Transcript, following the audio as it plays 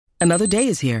Another day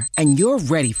is here, and you're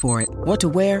ready for it. What to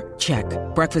wear? Check.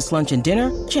 Breakfast, lunch, and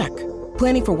dinner? Check.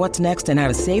 Planning for what's next and how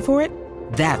to save for it?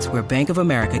 That's where Bank of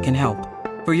America can help.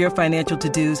 For your financial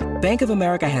to-dos, Bank of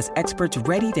America has experts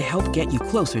ready to help get you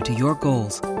closer to your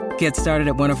goals. Get started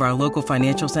at one of our local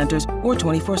financial centers or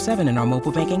 24/7 in our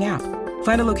mobile banking app.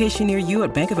 Find a location near you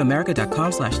at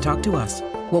bankofamerica.com/talktous.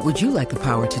 What would you like the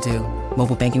power to do?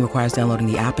 Mobile banking requires downloading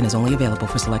the app and is only available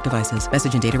for select devices.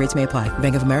 Message and data rates may apply.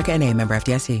 Bank of America NA, member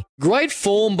FDIC. Great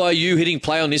form by you hitting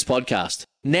play on this podcast.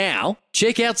 Now,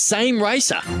 check out Same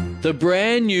Racer, the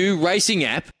brand new racing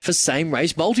app for same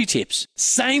race multi-tips.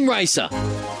 Same Racer.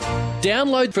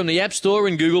 Download from the App Store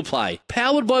and Google Play.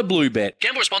 Powered by Bluebet.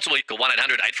 Gamble responsibly. Call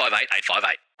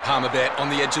 1-800-858-858. Palmerbet on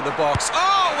the edge of the box.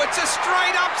 Oh, it's a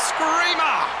straight-up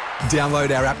screamer!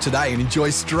 Download our app today and enjoy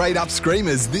straight-up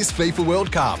screamers this FIFA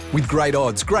World Cup with great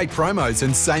odds, great promos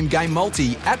and same-game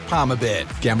multi at Palmerbet.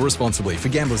 Gamble responsibly. For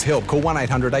Gamblers' Help, call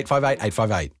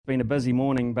 1-800-858-858. It's been a busy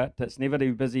morning, but it's never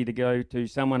too busy to go to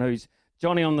someone who's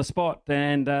Johnny on the spot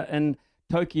and in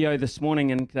Tokyo this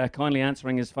morning and kindly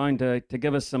answering his phone to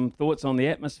give us some thoughts on the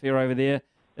atmosphere over there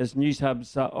is News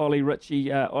Hub's Ollie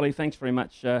Ritchie. Ollie, thanks very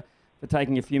much for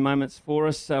taking a few moments for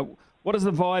us. What is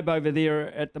the vibe over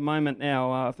there at the moment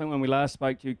now? I think when we last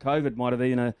spoke to you, COVID might have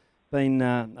been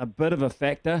a bit of a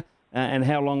factor, and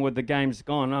how long would the games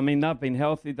gone? I mean, they've been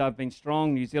healthy, they've been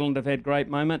strong. New Zealand have had great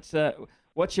moments.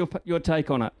 What's your take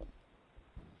on it?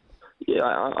 Yeah,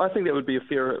 I think that would be a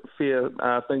fair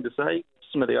thing to say,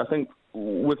 Smithy. I think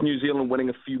with New Zealand winning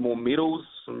a few more medals,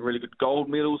 some really good gold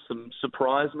medals, some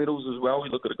surprise medals as well.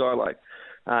 You look at a guy like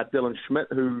Dylan Schmidt,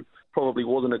 who probably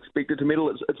wasn't expected to medal.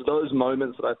 It's those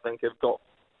moments that I think have got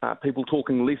people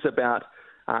talking less about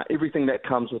everything that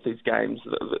comes with these games,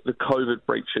 the COVID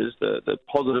breaches, the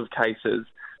positive cases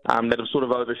that have sort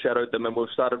of overshadowed them, and we've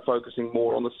started focusing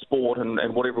more on the sport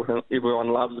and what everyone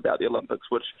loves about the Olympics,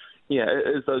 which,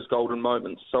 is those golden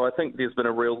moments. So I think there's been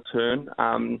a real turn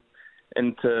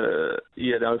into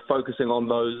focusing on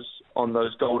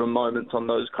those golden moments, on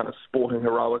those kind of sporting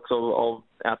heroics of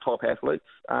our top athletes.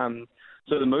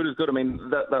 So the mood is good. I mean,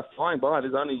 they're flying by.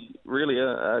 There's only really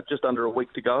just under a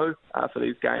week to go for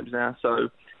these games now. So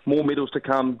more medals to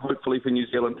come, hopefully, for New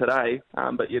Zealand today.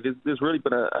 But there's really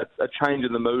been a change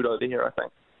in the mood over here, I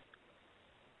think.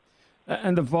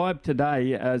 And the vibe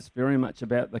today is very much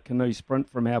about the canoe sprint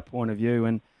from our point of view.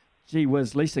 And gee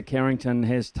whiz, Lisa Carrington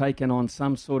has taken on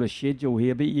some sort of schedule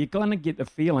here, but you're going to get the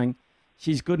feeling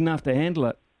she's good enough to handle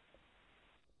it.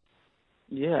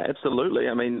 Yeah, absolutely.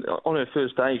 I mean, on her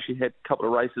first day, she had a couple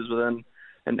of races within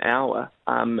an hour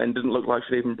and didn't look like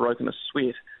she'd even broken a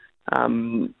sweat.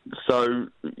 So,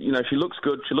 she looks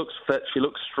good, she looks fit, she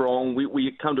looks strong.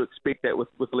 We come to expect that with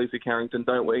Lisa Carrington,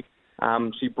 don't we?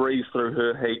 She breezed through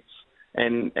her heats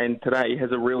and today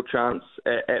has a real chance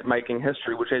at making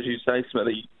history, which, as you say,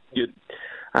 Smithy, you'd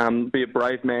be a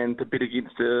brave man to bet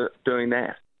against her doing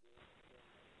that.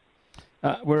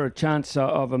 We're a chance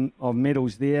of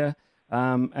medals there.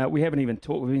 We haven't even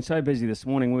talked. We've been so busy this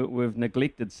morning, we've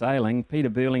neglected sailing. Peter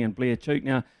Burling and Blair Tuke.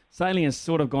 Now, sailing has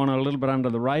sort of gone a little bit under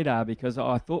the radar because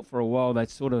I thought for a while they'd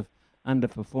sort of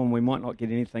underperformed. We might not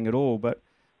get anything at all, but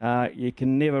you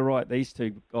can never write these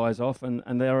two guys off, and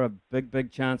they're a big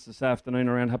chance this afternoon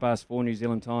around 4:30 New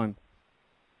Zealand time.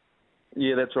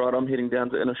 Yeah, that's right. I'm heading down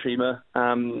to Inoshima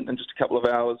in just a couple of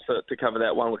hours to cover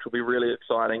that one, which will be really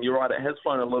exciting. You're right, it has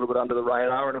flown a little bit under the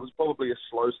radar, and it was probably a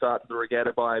slow start to the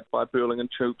regatta by Burling and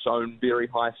Tuke's own very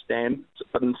high stand.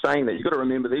 But in saying that, you've got to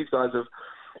remember these guys have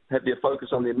had their focus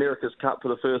on the America's Cup for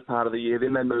the first part of the year.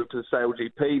 Then they moved to the Sail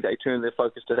GP. They turned their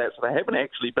focus to that, so they haven't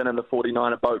actually been in the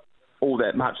 49er boat all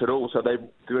that much at all. So they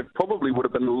probably would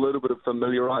have been a little bit of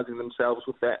familiarising themselves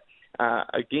with that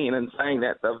again. And saying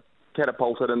that, they've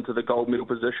catapulted into the gold medal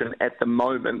position at the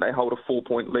moment. They hold a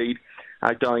 4-point lead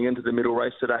going into the medal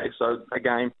race today. So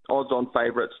again, odds-on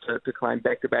favourites to claim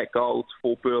back-to-back golds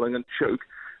for Burling and Tuke.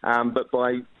 But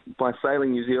by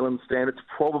sailing New Zealand standards,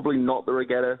 probably not the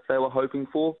regatta they were hoping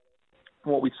for.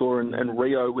 What we saw in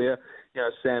Rio, where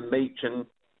Sam Meach and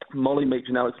Molly Meach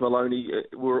and Alex Maloney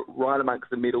were right amongst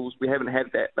the medals. We haven't had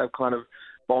that. They've kind of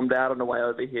bombed out in a way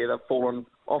over here. They've fallen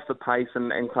off the pace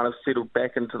and kind of settled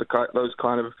back into those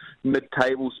kind of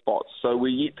mid-table spots. So we're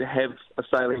yet to have a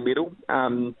sailing medal.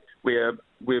 We're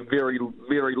very,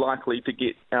 very likely to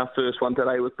get our first one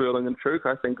today with Burling and Tuke.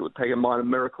 I think it would take a minor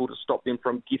miracle to stop them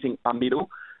from getting a medal.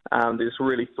 There's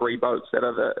really 3 boats that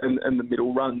are in the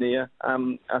middle run there,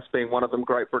 us being one of them,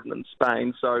 Great Britain and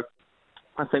Spain. So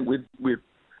I think we're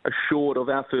assured of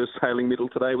our first sailing medal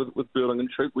today with Burling and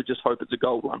Tuke. We just hope it's a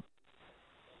gold one.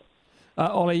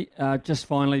 Ollie, just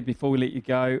finally, before we let you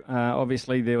go,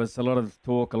 obviously there was a lot of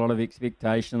talk, a lot of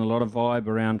expectation, a lot of vibe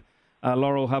around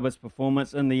Laurel Hubbard's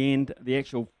performance. In the end, the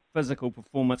actual physical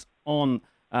performance on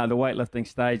the weightlifting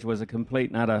stage was a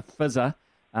complete and utter fizzer.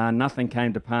 Nothing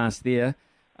came to pass there.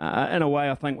 In a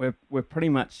way, I think we're pretty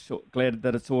much glad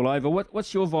that it's all over.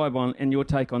 What's your vibe on and your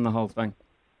take on the whole thing?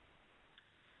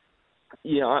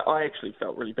 Yeah, I actually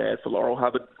felt really bad for Laurel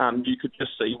Hubbard. You could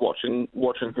just see watching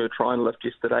her try and lift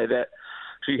yesterday that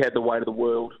she had the weight of the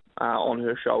world on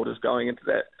her shoulders going into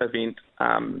that event.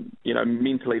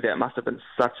 Mentally that must have been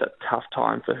such a tough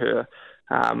time for her,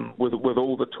 with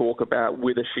all the talk about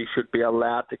whether she should be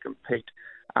allowed to compete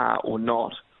or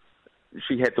not.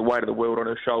 She had the weight of the world on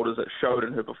her shoulders. It showed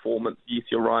in her performance. Yes,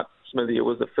 you're right, Smithy, it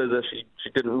was a fizzer. She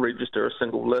didn't register a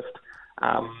single lift.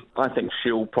 I think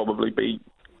she'll probably be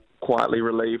quietly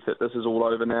relieved that this is all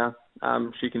over now.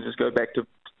 She can just go back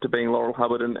to being Laurel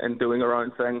Hubbard and doing her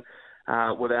own thing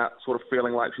without sort of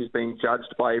feeling like she's being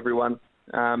judged by everyone.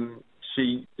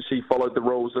 She followed the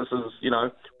rules. This is,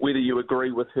 whether you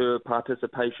agree with her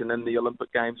participation in the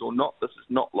Olympic Games or not, this is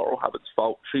not Laurel Hubbard's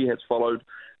fault. She has followed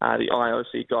the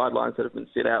IOC guidelines that have been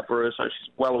set out for her, so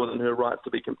she's well within her rights to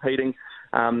be competing.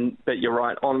 But you're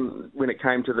right, when it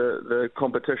came to the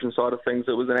competition side of things,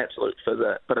 it was an absolute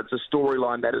fizzer. But it's a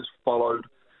storyline that has followed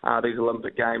these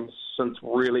Olympic Games since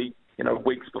really,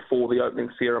 weeks before the opening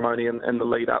ceremony and the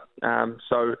lead up.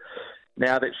 So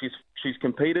now that she's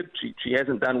competed, she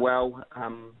hasn't done well.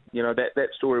 That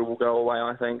story will go away,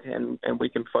 I think, and we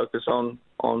can focus on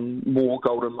more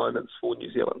golden moments for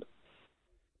New Zealand.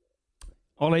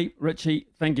 Ollie, Richie,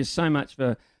 thank you so much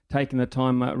for taking the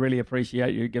time. I really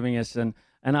appreciate you giving us an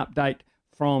update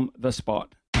from the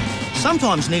spot.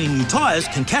 Sometimes needing new tyres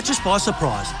can catch us by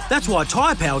surprise. That's why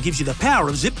Tyre Power gives you the power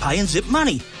of Zip Pay and Zip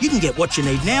Money. You can get what you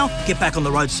need now, get back on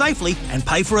the road safely and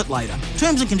pay for it later.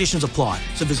 Terms and conditions apply.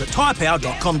 So visit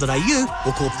tyrepower.com.au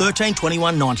or call 13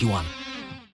 21 91.